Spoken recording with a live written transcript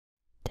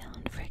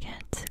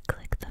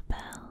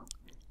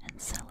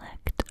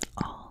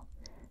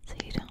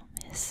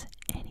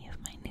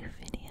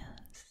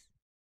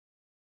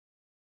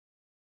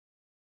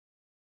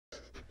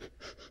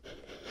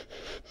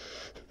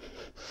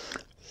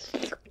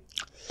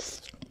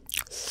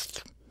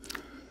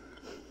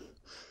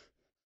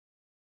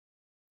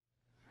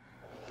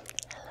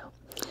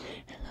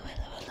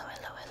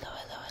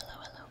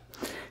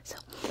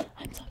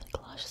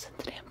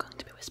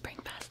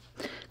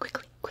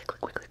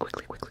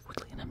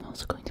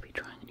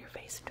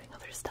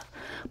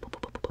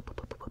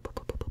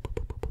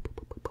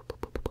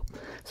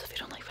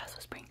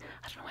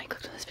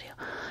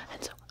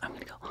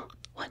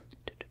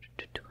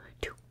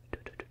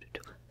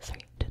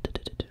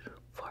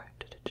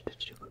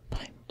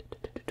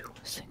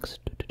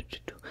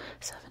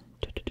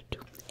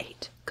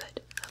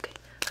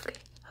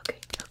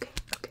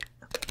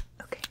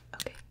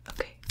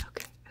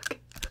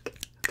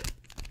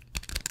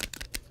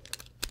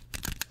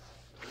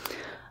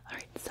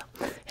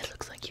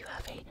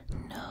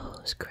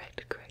nose.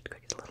 Correct.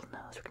 A little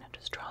nose. We're gonna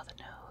just draw the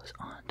nose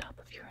on top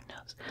of your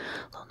nose.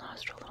 Little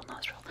nostril.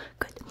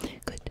 Good.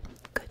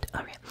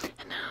 Alright.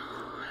 And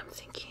now I'm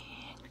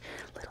thinking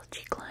little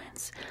cheek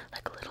lines,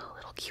 like a little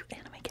cute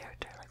anime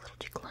character, like little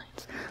cheek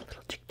lines.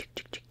 Little cheek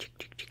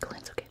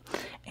lines, okay.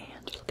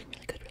 And it's looking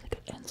really good.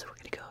 And so we're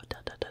gonna go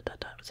dot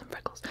with some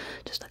freckles.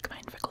 Just like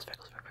mine, freckles.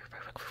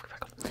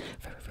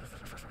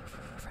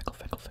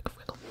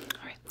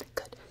 Alright,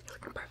 good. You're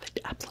looking perfect.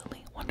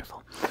 Absolutely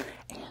wonderful.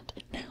 And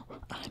now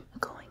I'm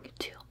going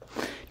to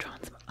draw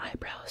on some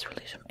eyebrows,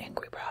 really some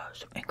angry brows,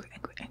 some angry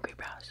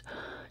brows.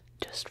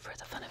 Just for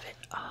the fun of it.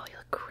 Oh, you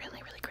look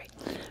really great.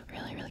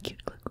 Really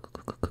cute.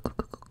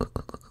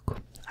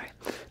 Alright,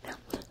 now,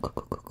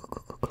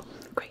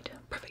 great,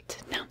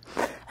 perfect. Now,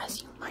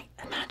 as you might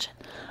imagine,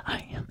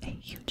 I am a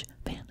huge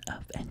fan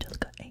of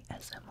Angelica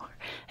ASMR,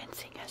 and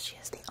seeing as she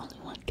is the only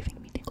one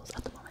giving me tingles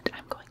at the moment,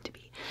 I'm going to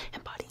be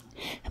embodying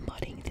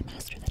the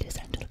master that is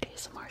Angelica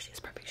ASMR. She is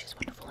perfect, she's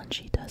wonderful, and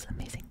she does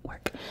amazing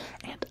work,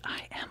 and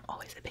I am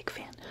always a big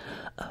fan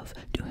of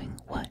doing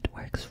what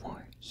works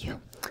for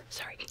you.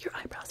 Sorry, your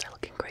eyebrows are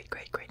looking great,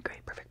 perfect.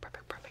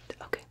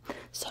 Okay,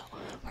 so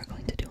we're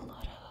going to do a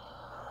lot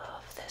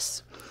of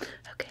this.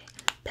 Okay,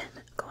 pen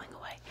going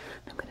away.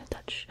 I'm gonna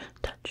touch.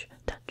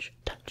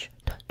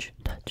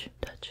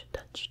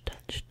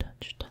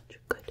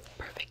 Good,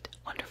 perfect,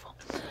 wonderful.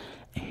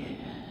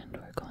 And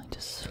we're going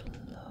to slow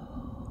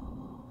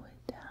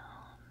it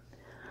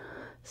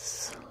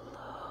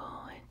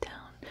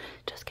down.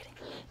 Just kidding.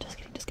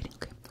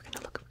 Okay, we're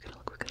gonna look.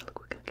 We're gonna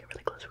get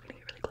really close.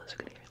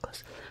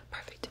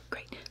 Perfect,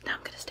 great. Now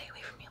I'm gonna stay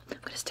away from you.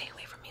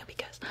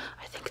 Because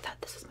I think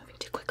that this is moving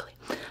too quickly.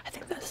 I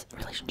think this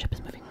relationship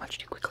is moving much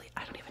too quickly.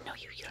 I don't even know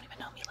you. You don't even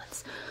know me.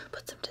 Let's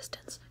put some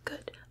distance.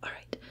 Good.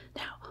 Alright.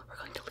 Now we're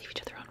going to leave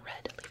each other on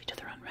red.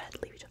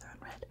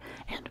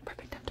 And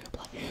perfect. Time to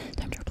apply.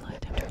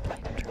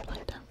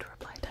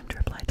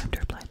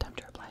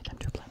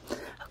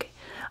 Okay.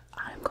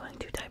 I'm going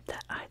to type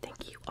that I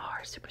think you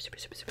are super cute.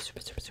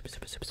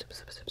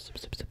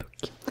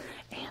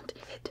 And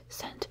hit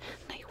send.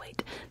 Now you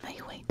wait.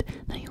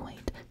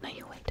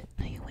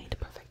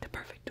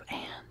 Perfect.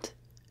 And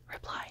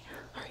reply.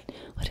 Alright.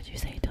 What did you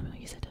say? Tell me what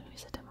you said.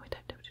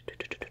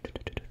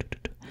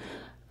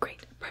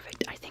 Great.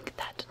 Perfect. I think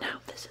that now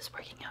this is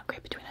working out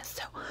great between us.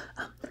 So,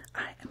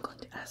 I am going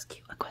to ask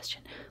you a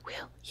question.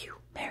 Will you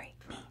marry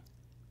me?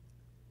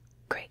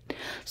 Great.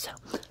 So,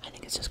 I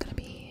think it's just gonna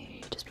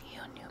be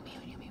you and me,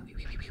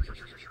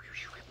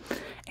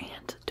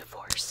 and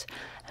divorce.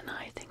 And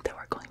I think that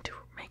we're going to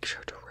make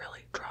sure to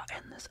really draw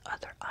in this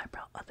other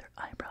eyebrow.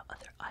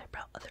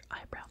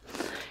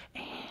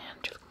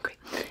 And you're looking great.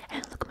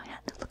 And look at my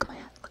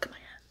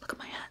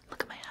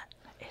hat.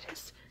 It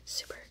is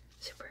super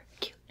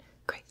cute.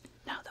 Great.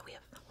 Now that we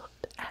have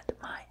looked at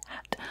my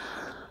hat,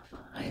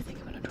 I think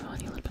I'm gonna draw on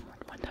you a little bit more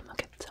one time.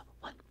 Okay, so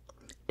 1,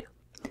 2,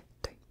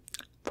 3,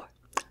 4,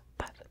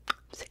 5,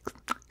 6,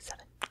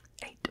 7,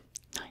 8,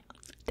 9,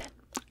 10,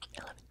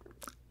 11,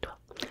 12,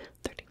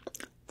 13,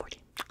 14,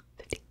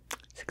 15,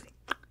 16,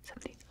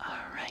 17.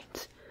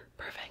 Alright,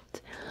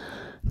 perfect.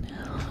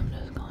 Now I'm just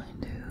going to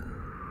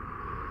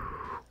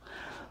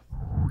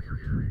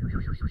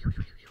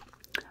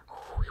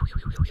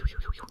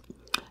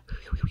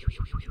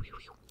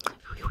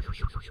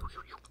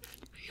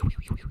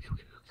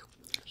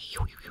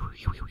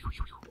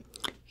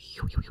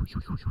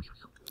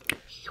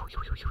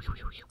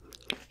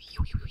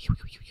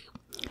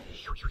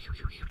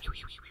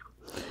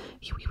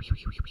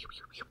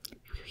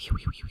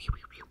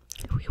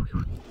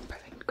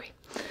perfect, great.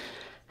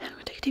 And I'm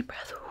gonna take a deep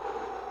breath.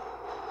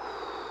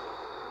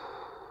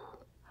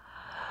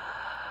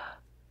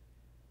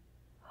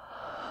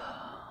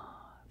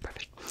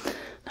 Perfect.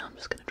 Now I'm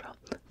just gonna draw. I'm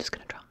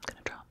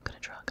gonna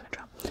draw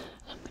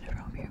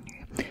over here on your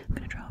ear. I'm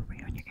gonna draw over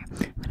here on your ear.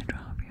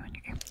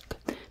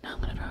 Good. Now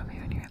I'm gonna draw over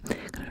here on your ear. Okay.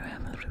 Gonna draw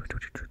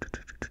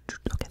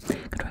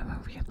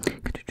over here.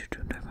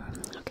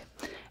 Okay.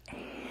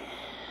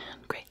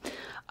 And great.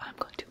 I'm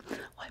going to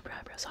wipe your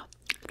eyebrows off.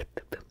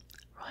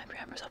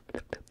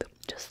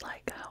 Just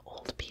like how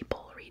old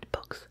people read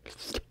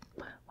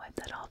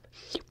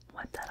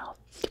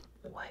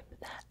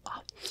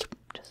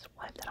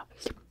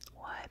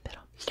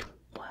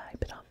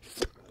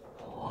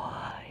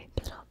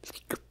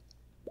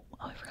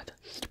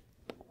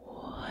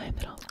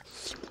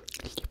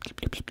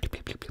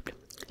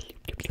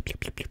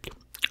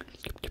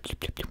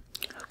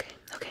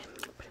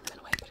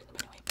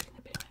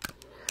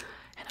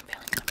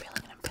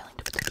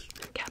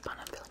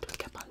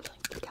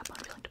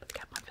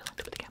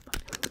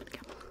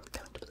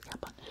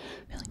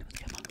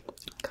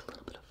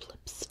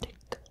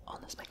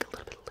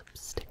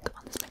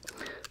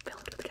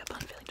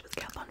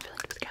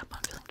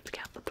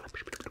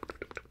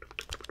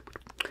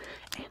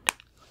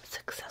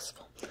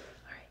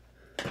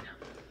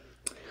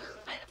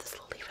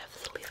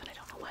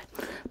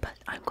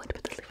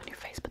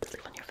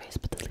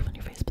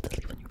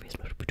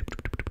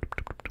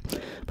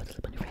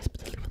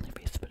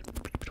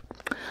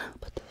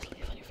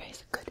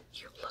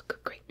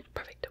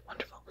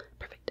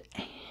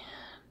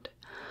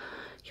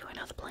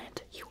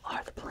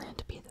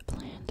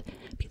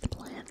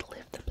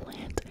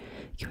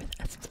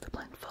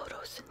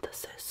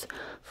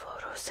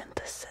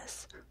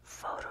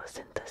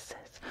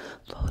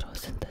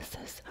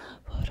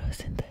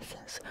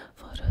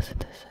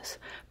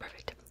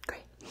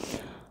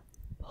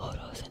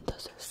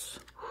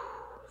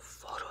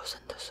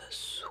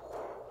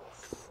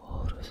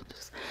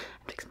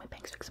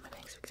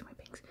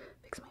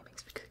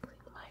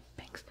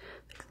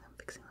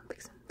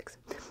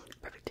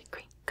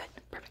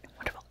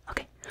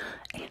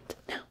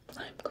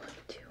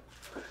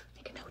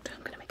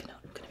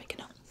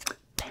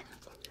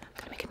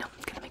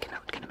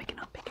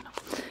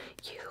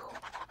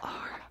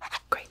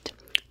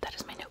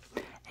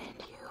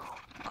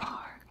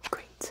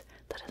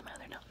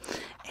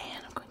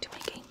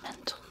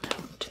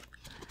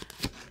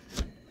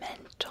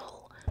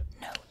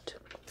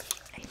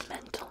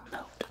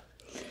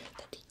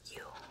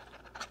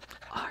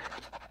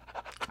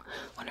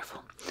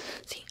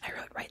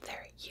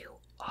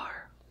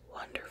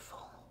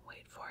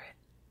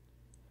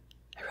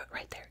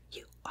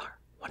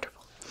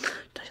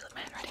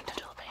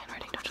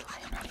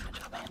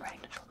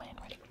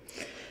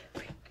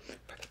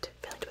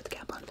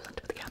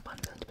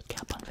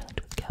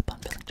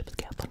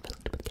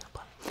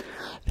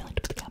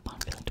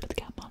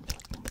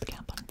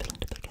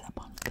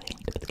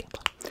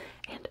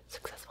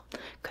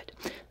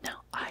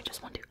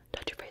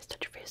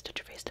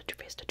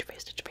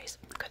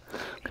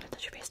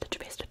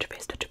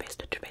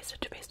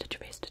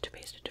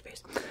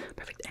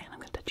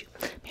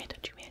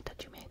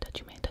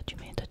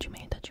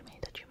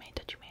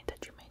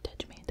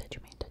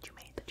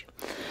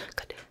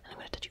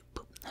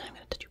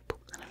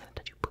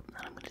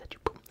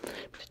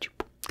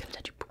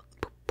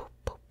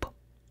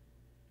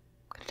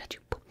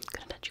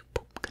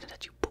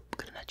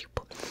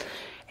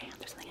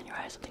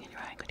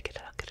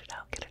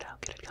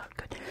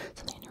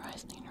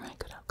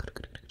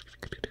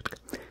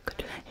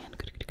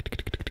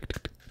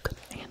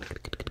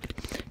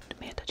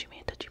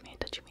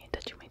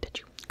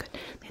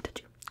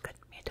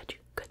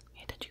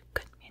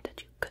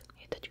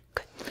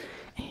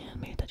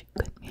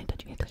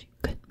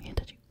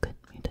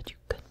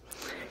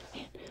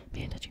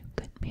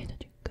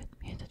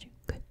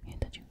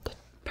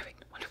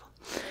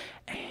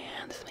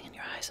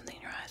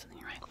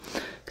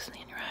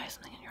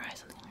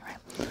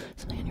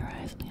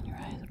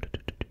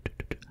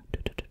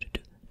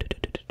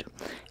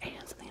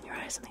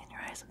eyes, something in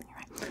your eyes, something in your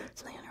eyes,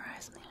 something in your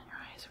eyes, something in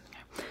your eyes, something in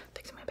your eyes.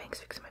 Fixing my bangs,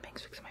 fixing my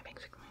bangs, fixing my bangs,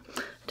 fixing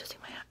my adjusting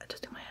my hat,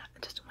 adjusting my hat,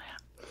 adjusting my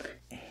hat.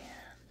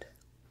 And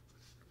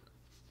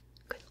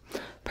good.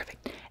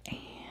 Perfect.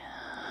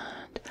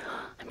 And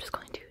I'm just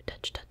going to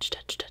touch, touch,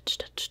 touch, touch,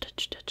 touch,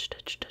 touch, touch,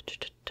 touch, touch,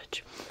 touch,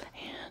 touch.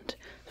 And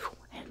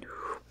and I'm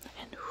going to touch.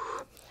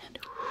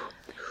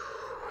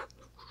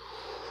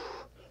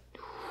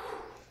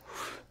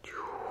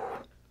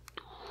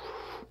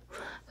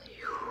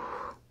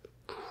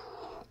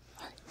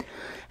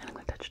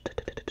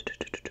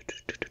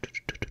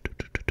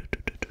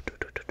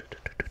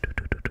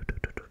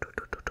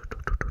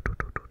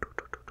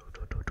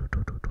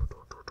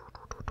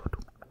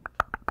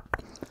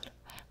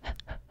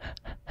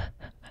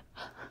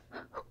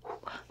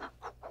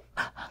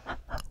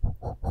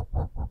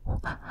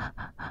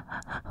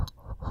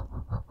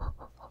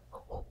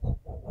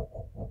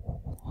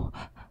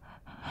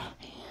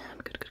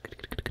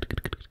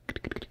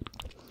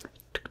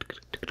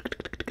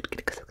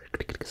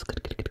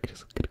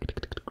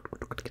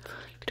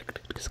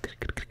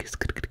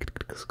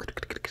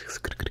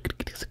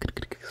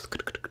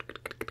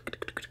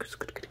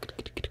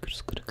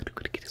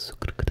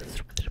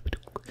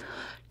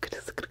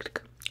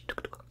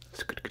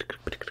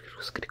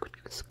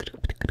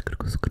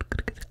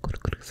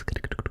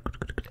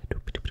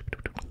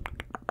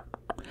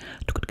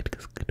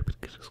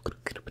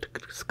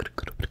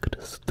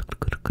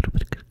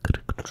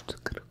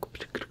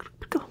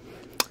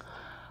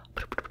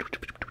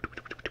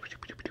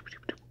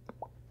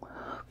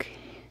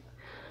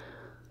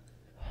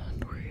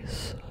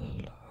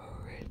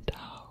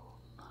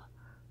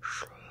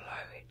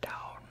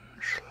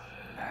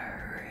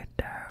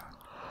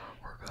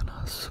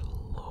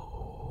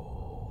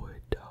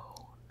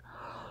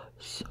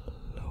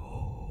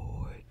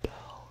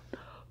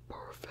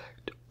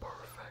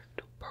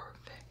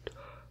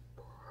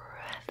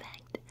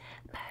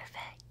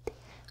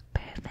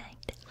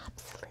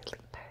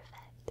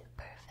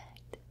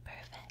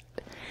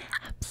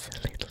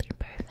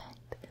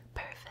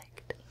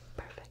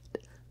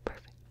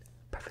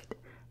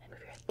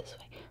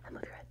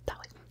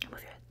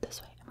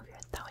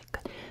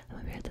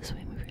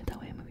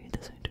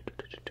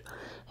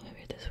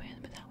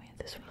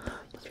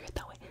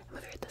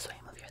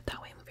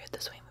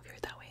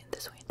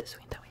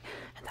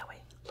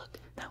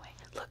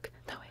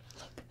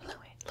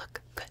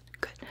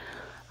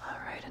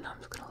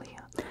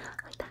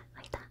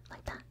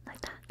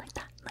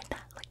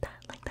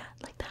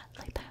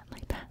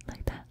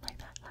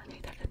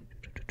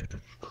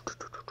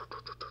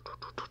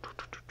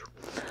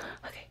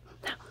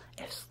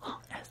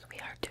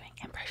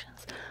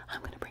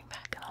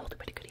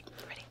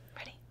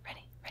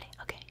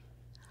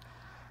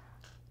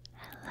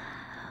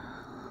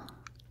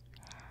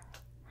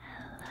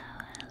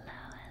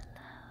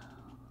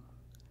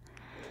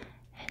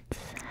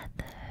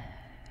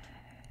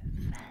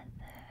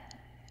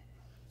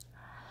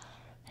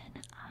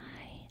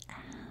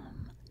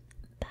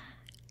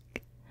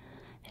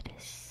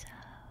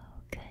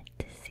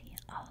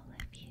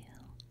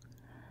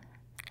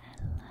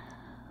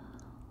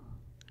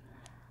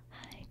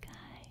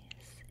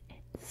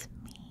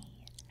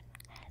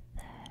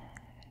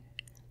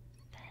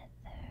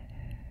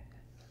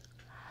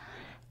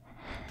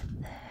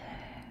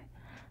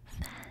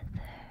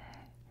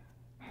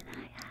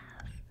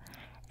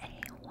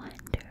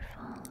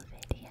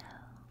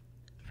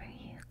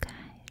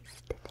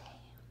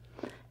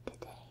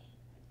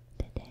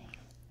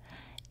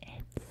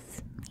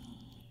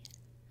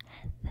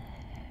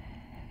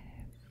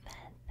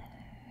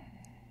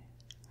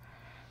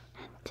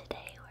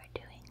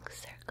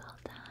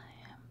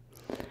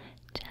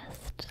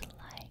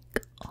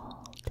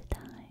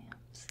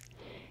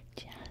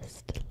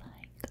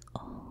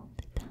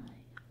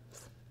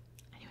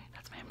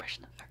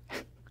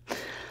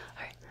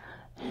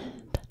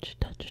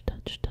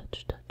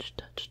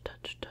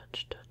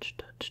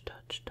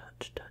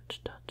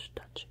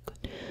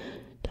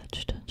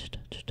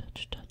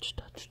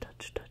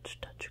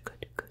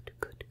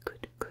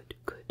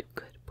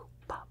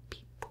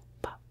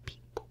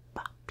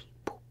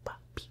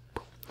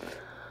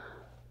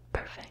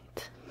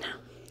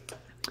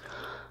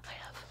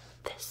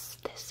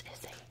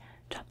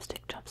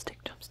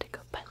 chopstick,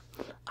 but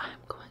I'm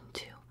going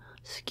to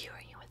secure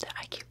you with it.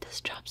 I keep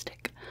this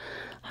chopstick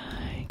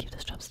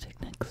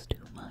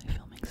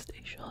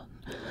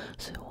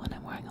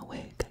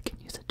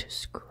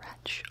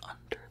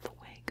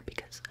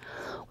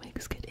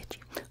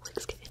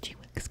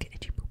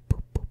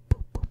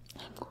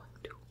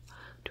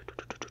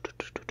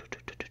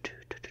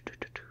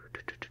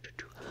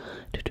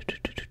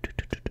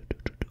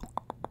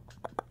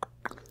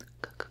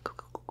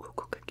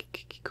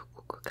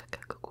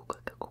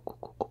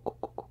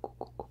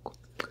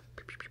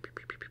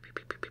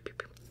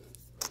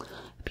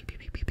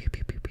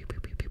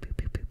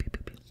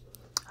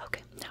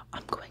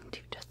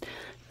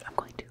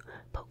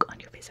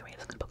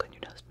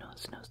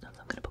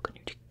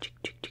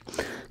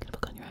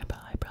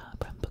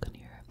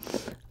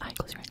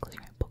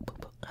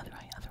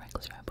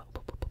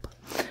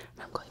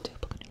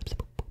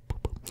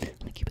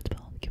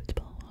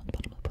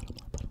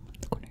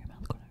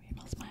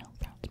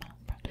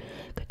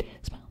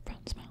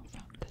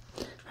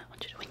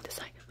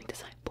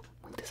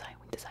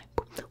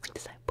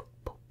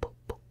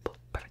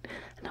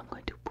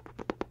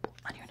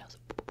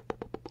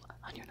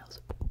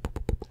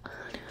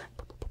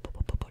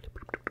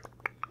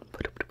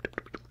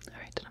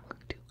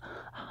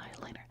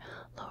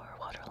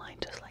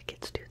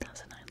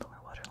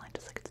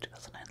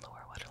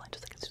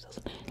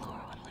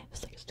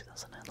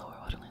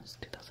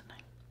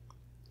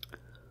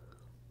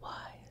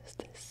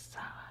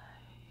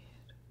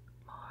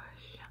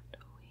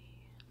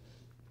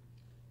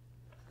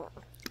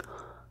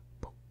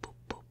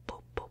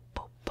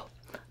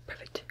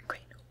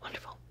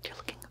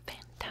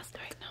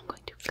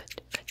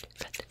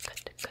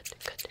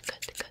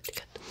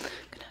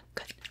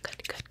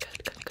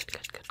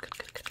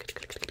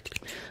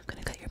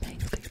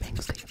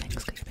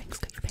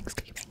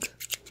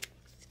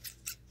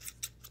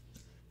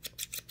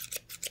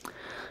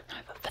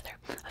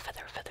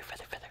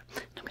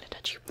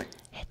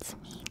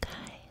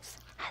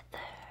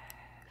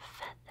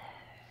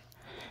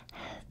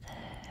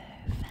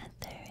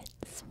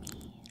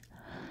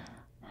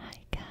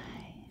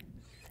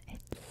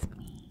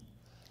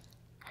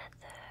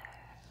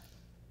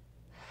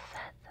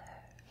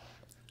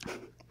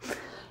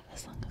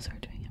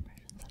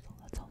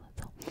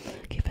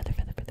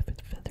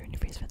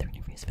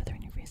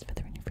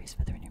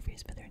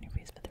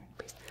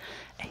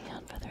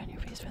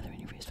face, feather in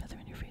your face, feather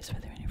in your face,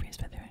 feather in your face,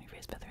 feather in your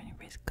face, feather in your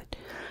face. Good.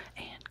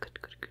 And good.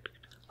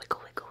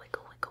 Wiggle, wiggle,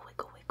 wiggle, wiggle,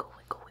 wiggle, wiggle,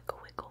 wiggle, wiggle,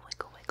 wiggle,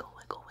 wiggle, wiggle,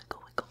 wiggle,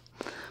 wiggle, wiggle.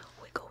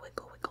 Wiggle,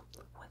 wiggle, wiggle,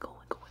 wiggle, wiggle,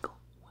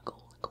 wiggle,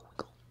 wiggle,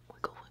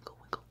 wiggle, wiggle,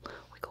 wiggle,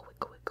 wiggle,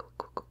 wiggle, wiggle,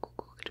 wiggle,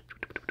 wiggle.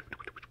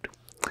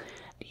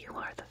 You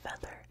are the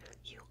feather.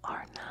 You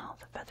are now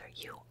the feather.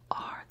 You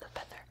are the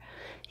feather.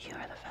 You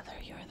are the feather.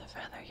 You are the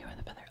feather. You are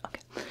the feather. Okay.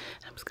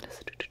 And I'm just gonna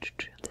sit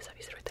this up.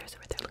 You sit right there. Sit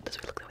right there. Look this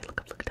way. Look that way.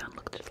 Look up. Look down.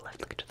 Look to the left.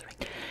 Look to the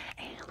right.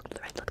 And look to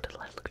the right. Look to the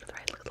left. Look to the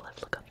right. Look to the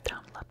left. Look up,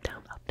 down, up,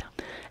 down, up, down.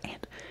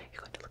 And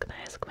you're going to look at my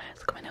eyes. Look at my eyes.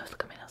 Look at my nose.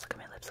 Look at my nose. Look at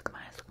my lips. Look at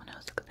my eyes. Look at my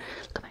nose. Look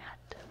at my hat.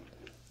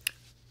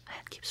 My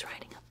hat keeps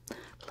riding up.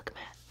 Look at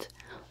my hat.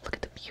 Look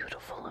at the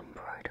beautiful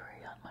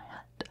embroidery on my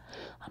hat.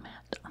 On my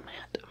hat. On my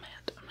hat. On my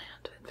hat. On my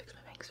hat. And fix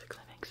my bangs. Fix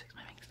my bangs. Fix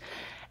my bangs.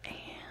 And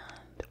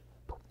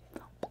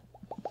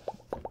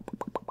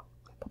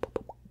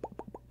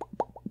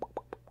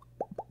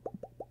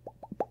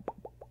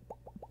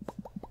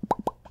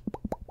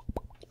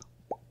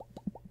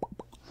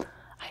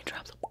eye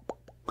drops.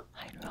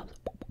 Eye drops.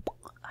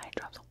 Eye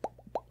drops.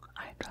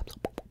 Eye drops.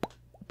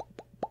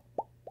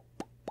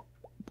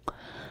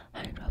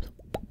 Eye drops.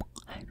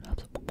 Eye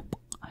drops.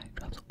 Eye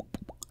drops.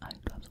 Eye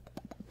drops.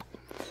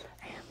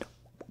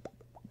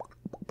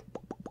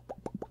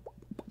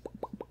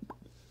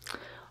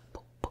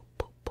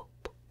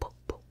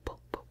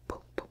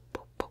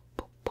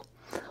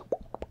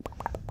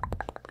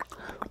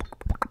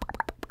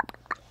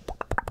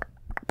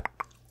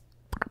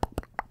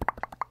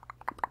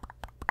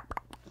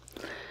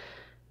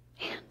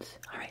 And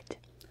all right,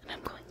 and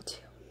I'm going to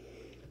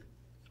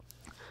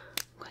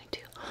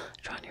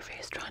draw on your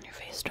face, draw on your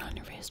face, draw on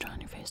your face, draw on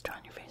your face, draw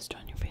on your face, draw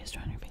on your face,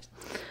 draw on your face,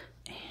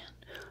 and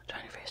draw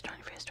on your face, draw on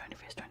your face, draw on your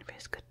face, draw on your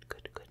face. Good.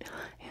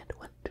 And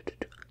 1, 2, 2,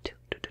 2,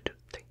 2, 2, 2,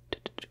 3, 2,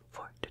 2, 2,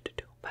 4, 2, 2,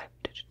 2, 5,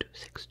 2, 2, 2,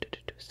 6, 2, 2,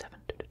 2, 7,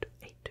 2, 2, 2,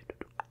 8, 2, 2,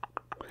 2,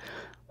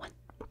 1,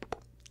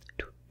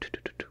 2, 2,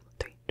 2, 2,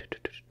 3, 2, 2,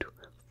 2, 2,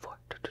 4,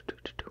 2, 2,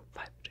 2, 2,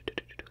 5, 2, 2,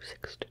 2, 2,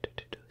 6, 2,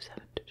 2, 2,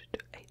 7, 2, 2,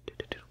 2, 8, 2,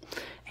 2, 2,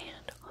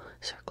 and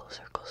circle,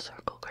 circle,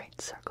 circle,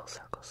 great, circle,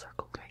 circle,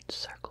 circle, great,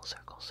 circle,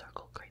 circle,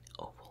 circle, great,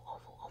 oval,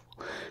 oval,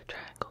 oval,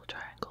 triangle,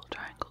 triangle,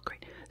 triangle,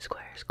 great,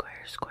 square,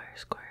 square, square,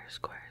 square,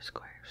 square,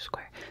 square,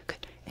 square,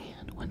 good,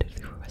 and 1, 2,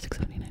 3, 4, 5, 6,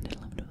 7, 8, 9, 10,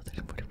 11, 12,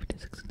 13, 14, 15,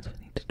 16,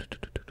 17, 18,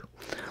 19, 20.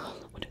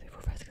 1, 2, 3,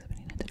 4, 5, 6, 7,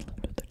 8, 9, 10,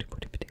 11, 12, 13,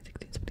 14, 15,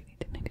 16, 17,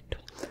 18, 19,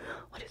 20.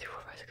 1, 2, 3,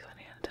 4, 5, 6, 7,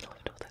 8, 9, 10,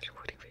 11, 12,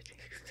 13, 14, 15,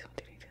 16,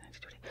 17, 18,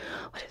 19, 20.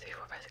 1, 2, 3,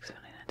 4, 5, 6,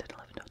 7, 8, 9, 10,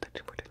 11, 12,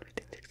 13, 14,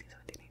 15, 16,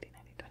 17, 18,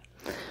 19,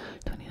 20.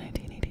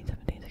 2019, 18,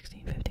 17,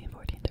 16, 15,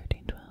 14,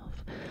 13, 12,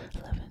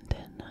 11,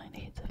 10, 9,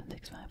 8, 7,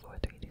 6, 5, 4,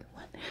 3, 2,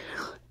 1.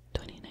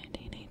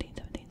 2019, 18,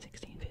 17,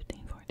 16,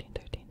 15, 14,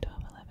 13,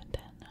 12, 11,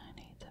 10, 9,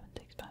 8, 7,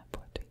 6, 5,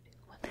 4, 3,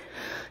 2, 1.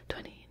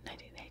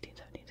 2019, 18,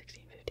 17,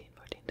 16, 15,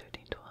 14,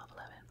 13, 12,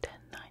 11, 10,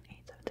 9,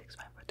 8, 7, 6,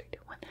 5, 4, 3, 2,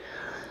 1.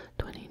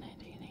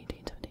 2019,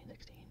 18, 17,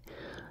 16,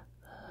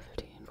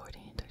 15,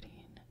 14, 13,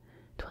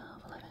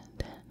 12, 11,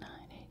 10, 9,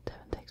 8,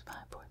 7, 6, 5,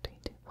 4, 3,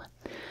 2, 1.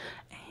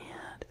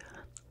 And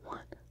 1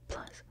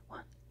 plus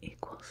 1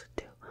 equals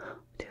 2.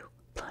 2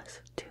 plus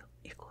 2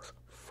 equals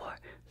 4.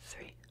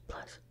 3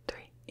 plus 3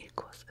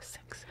 equals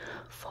 6.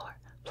 4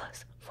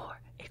 plus 4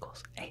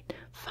 equals 8.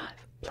 5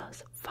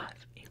 plus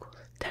 5 equals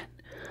 10.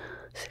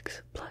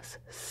 6 plus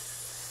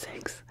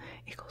 6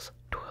 equals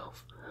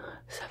 12.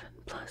 7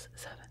 plus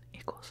 7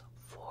 equals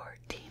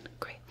 14.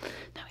 Great.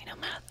 Now we know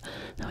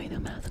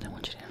math. And I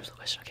want you to answer the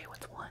question. Okay,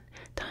 what's 1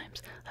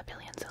 times a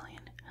billion? So